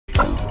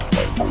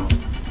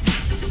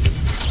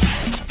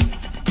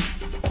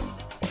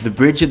The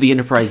bridge of the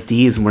Enterprise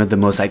D is one of the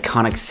most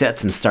iconic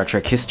sets in Star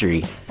Trek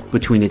history.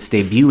 Between its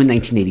debut in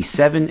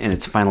 1987 and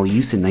its final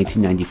use in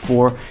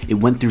 1994, it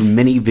went through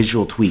many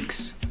visual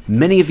tweaks.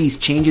 Many of these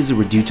changes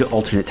were due to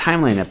alternate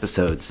timeline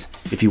episodes.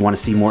 If you want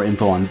to see more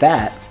info on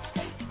that,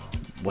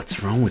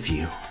 what's wrong with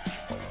you?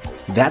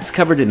 That's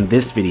covered in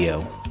this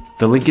video.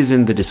 The link is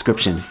in the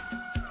description.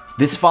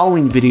 This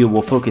following video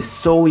will focus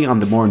solely on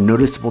the more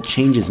noticeable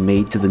changes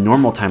made to the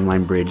normal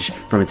timeline bridge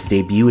from its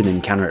debut in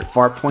Encounter at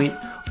Farpoint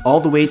all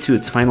the way to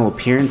its final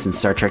appearance in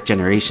Star Trek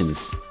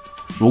Generations.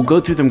 We'll go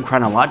through them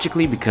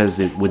chronologically because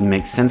it wouldn't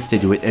make sense to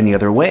do it any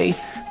other way.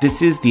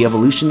 This is the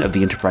evolution of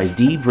the Enterprise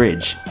D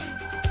bridge.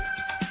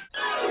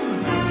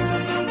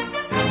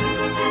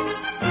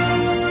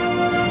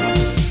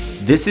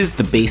 This is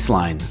the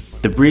baseline,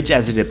 the bridge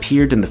as it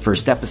appeared in the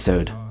first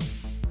episode.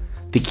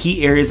 The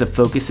key areas of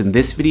focus in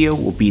this video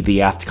will be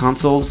the aft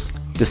consoles,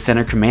 the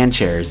center command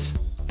chairs,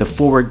 the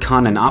forward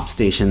con and op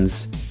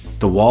stations,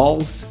 the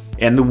walls,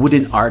 and the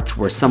wooden arch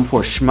where some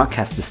poor schmuck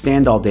has to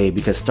stand all day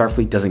because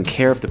Starfleet doesn't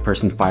care if the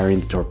person firing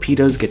the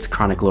torpedoes gets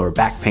chronic lower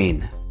back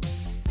pain.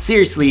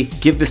 Seriously,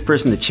 give this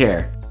person a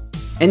chair.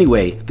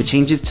 Anyway, the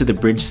changes to the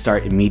bridge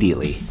start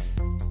immediately.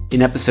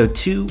 In episode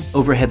 2,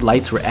 overhead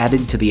lights were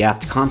added to the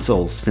aft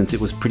consoles since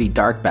it was pretty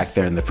dark back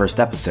there in the first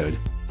episode.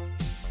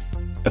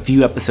 A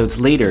few episodes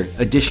later,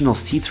 additional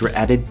seats were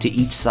added to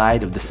each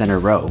side of the center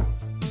row.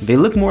 They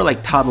look more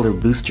like toddler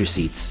booster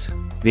seats.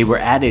 They were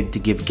added to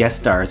give guest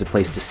stars a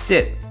place to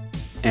sit,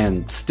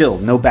 and still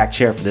no back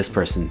chair for this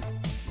person.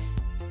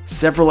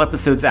 Several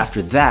episodes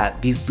after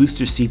that, these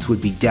booster seats would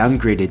be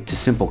downgraded to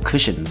simple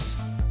cushions.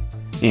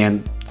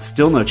 And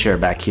still no chair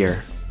back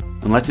here,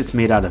 unless it's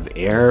made out of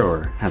air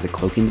or has a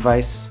cloaking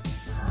device.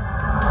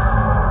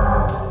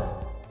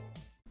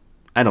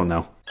 I don't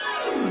know.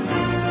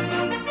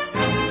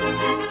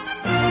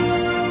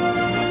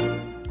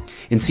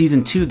 In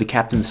Season 2, the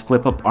captain's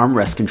flip-up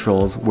armrest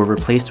controls were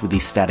replaced with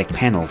these static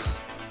panels.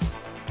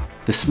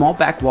 The small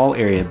back wall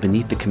area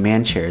beneath the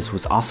command chairs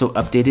was also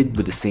updated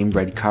with the same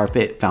red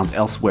carpet found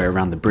elsewhere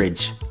around the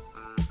bridge.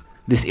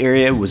 This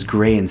area was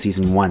gray in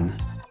Season 1.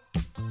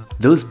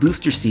 Those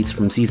booster seats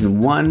from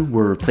Season 1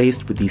 were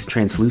replaced with these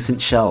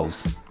translucent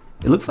shelves.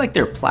 It looks like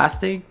they're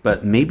plastic,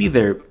 but maybe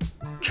they're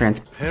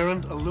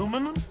transparent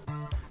aluminum?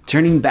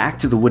 Turning back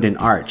to the wooden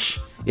arch,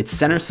 its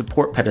center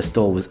support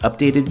pedestal was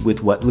updated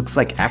with what looks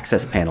like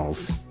access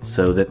panels,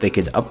 so that they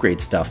could upgrade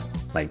stuff,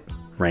 like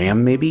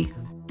RAM maybe?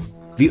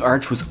 The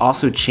arch was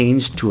also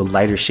changed to a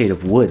lighter shade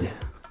of wood.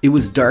 It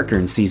was darker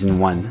in Season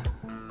 1.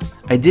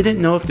 I didn't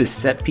know if this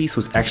set piece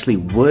was actually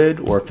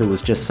wood or if it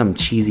was just some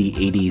cheesy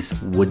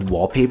 80s wood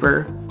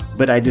wallpaper,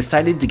 but I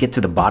decided to get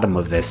to the bottom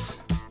of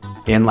this.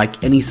 And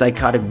like any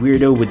psychotic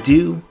weirdo would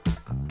do,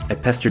 I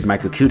pestered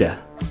Mike Okuda.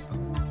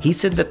 He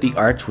said that the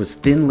arch was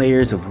thin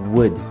layers of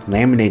wood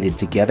laminated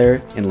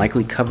together and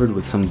likely covered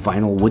with some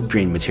vinyl wood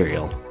grain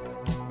material.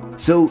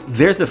 So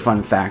there's a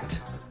fun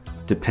fact,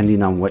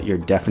 depending on what your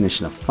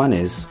definition of fun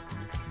is,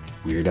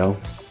 weirdo.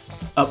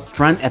 Up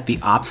front at the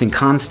ops and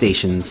con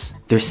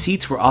stations, their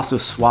seats were also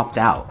swapped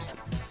out.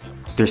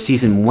 Their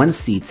Season 1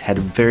 seats had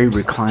a very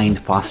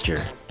reclined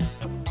posture.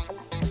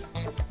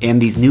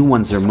 And these new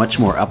ones are much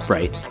more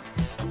upright.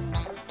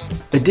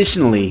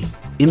 Additionally,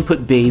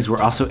 input bays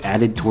were also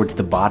added towards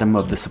the bottom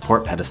of the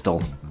support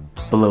pedestal.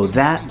 Below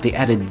that, they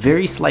added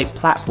very slight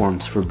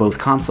platforms for both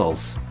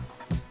consoles.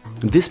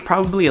 This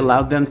probably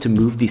allowed them to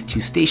move these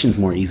two stations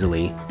more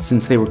easily,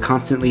 since they were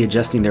constantly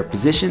adjusting their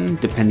position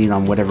depending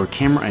on whatever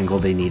camera angle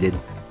they needed.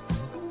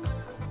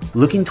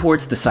 Looking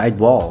towards the side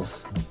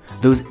walls,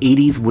 those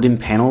 80s wooden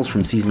panels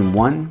from Season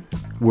 1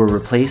 were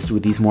replaced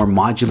with these more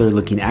modular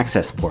looking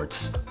access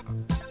ports.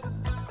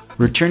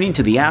 Returning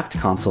to the aft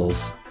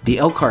consoles, the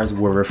LCARs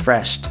were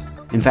refreshed.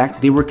 In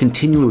fact, they were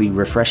continually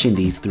refreshing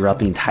these throughout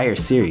the entire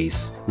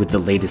series, with the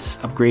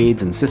latest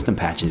upgrades and system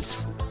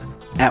patches.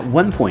 At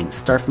one point,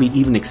 Starfleet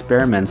even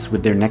experiments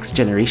with their next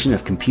generation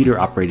of computer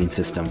operating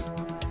system.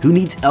 Who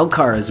needs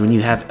LCARs when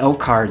you have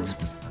LCARD's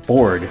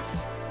board?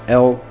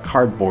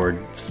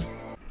 L-cardboards.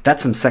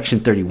 That's some Section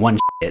 31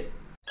 shit.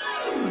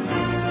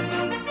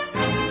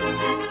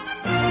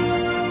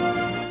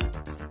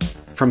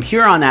 From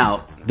here on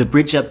out, the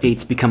bridge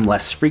updates become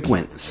less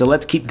frequent, so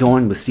let's keep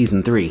going with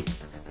Season 3.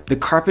 The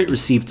carpet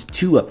received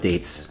 2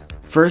 updates.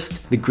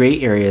 First, the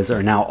gray areas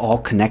are now all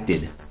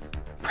connected.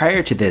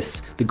 Prior to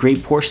this, the gray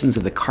portions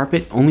of the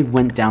carpet only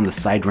went down the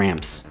side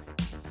ramps.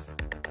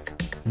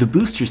 The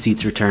booster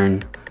seats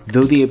return,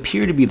 though they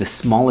appear to be the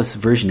smallest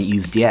version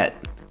used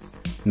yet.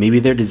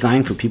 Maybe they're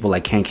designed for people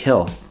like Hank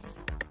Hill.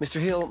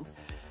 Mr. Hill,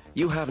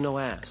 you have no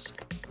ass.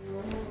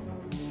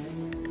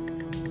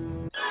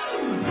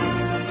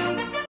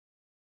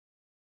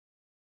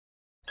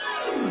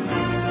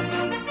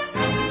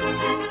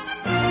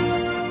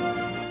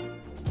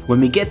 When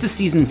we get to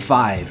Season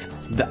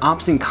 5, the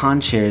ops and con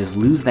chairs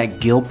lose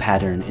that gill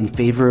pattern in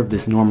favor of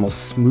this normal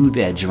smooth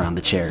edge around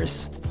the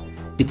chairs.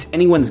 It's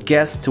anyone's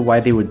guess to why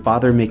they would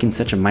bother making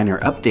such a minor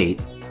update.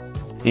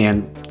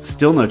 And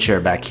still no chair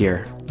back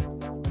here.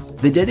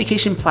 The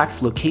dedication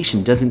plaque's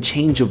location doesn't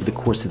change over the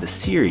course of the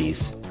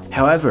series.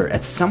 However,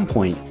 at some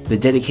point, the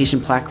dedication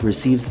plaque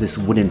receives this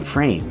wooden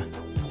frame.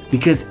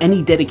 Because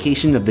any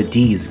dedication of the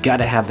D's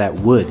gotta have that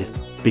wood,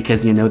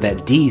 because you know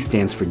that D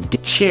stands for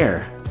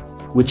chair,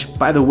 which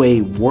by the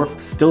way,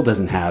 Worf still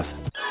doesn't have.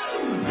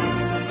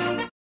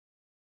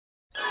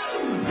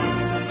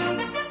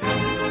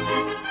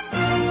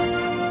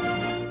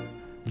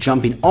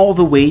 Jumping all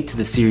the way to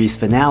the series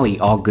finale,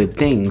 All Good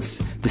Things,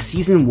 the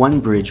Season 1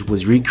 bridge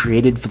was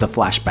recreated for the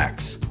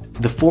flashbacks.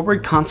 The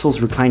forward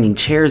console's reclining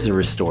chairs are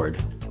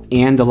restored,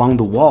 and along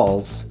the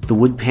walls, the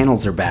wood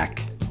panels are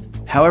back.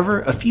 However,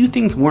 a few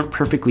things weren't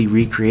perfectly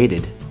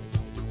recreated.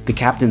 The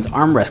captain's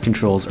armrest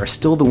controls are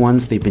still the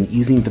ones they've been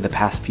using for the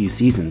past few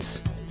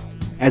seasons.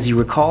 As you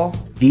recall,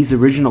 these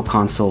original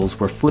consoles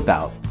were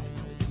flip-out.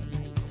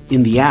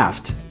 In the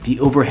aft, the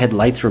overhead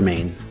lights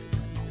remain.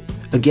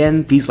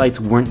 Again, these lights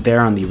weren't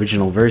there on the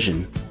original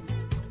version.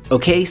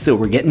 Okay, so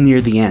we're getting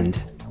near the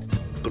end.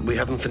 But we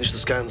haven't finished the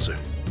scan, sir.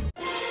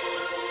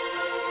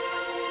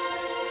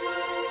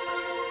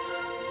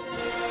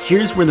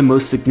 Here's where the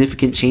most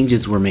significant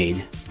changes were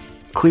made.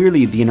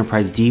 Clearly, the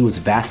Enterprise D was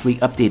vastly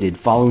updated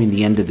following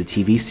the end of the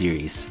TV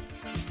series.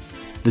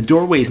 The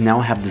doorways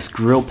now have this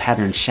grill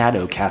pattern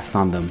shadow cast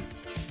on them.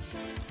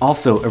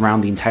 Also,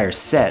 around the entire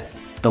set,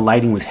 the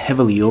lighting was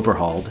heavily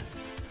overhauled.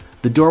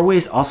 The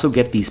doorways also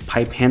get these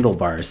pipe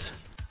handlebars.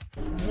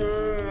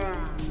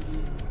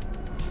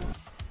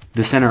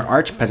 The center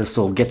arch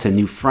pedestal gets a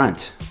new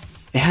front.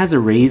 It has a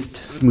raised,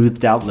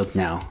 smoothed out look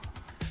now.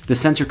 The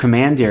center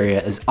command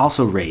area is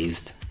also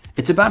raised.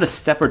 It's about a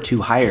step or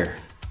two higher.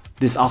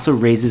 This also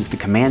raises the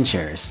command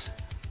chairs.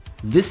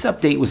 This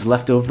update was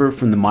left over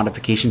from the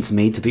modifications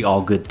made to the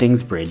All Good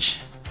Things bridge,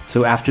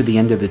 so after the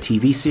end of the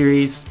TV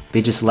series,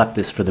 they just left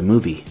this for the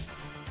movie.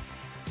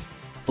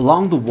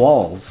 Along the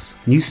walls,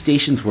 new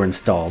stations were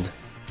installed.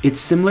 It's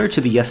similar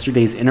to the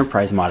yesterday's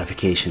Enterprise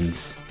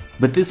modifications,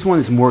 but this one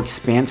is more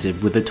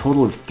expansive with a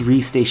total of 3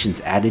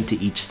 stations added to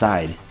each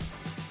side.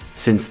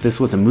 Since this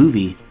was a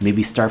movie,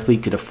 maybe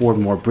Starfleet could afford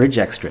more bridge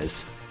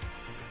extras.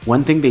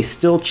 One thing they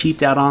still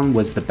cheaped out on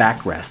was the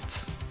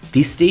backrests.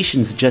 These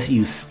stations just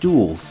use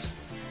stools.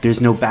 There's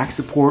no back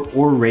support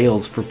or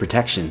rails for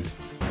protection.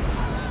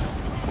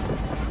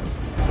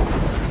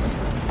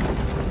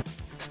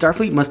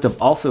 Starfleet must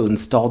have also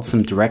installed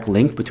some direct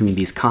link between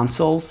these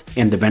consoles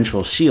and the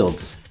ventral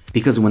shields,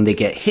 because when they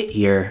get hit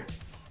here,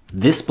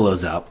 this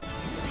blows up.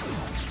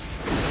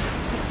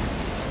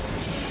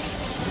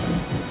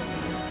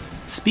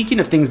 Speaking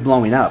of things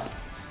blowing up,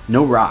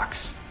 no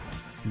rocks.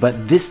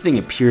 But this thing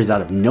appears out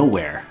of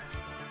nowhere.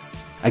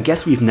 I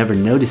guess we've never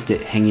noticed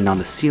it hanging on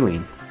the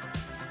ceiling.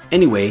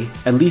 Anyway,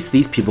 at least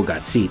these people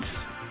got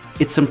seats.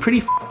 It's some pretty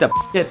fucked up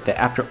shit that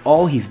after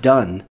all he's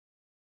done,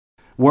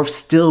 Worf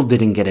still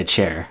didn't get a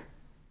chair.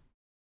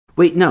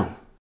 Wait, no.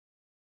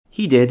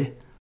 He did.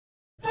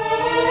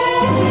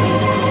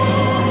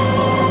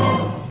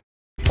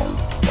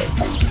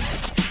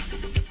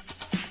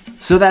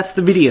 So that's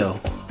the video.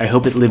 I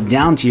hope it lived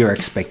down to your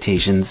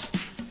expectations.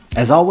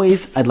 As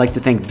always, I'd like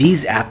to thank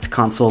these aft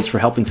consoles for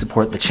helping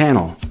support the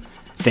channel.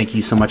 Thank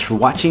you so much for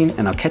watching,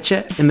 and I'll catch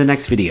you in the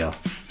next video.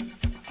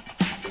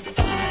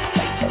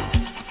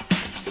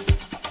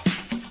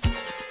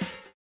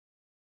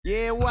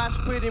 Yeah, watch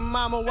pretty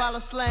mama while I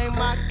slang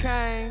my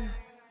cane.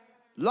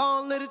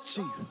 Long little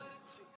chief.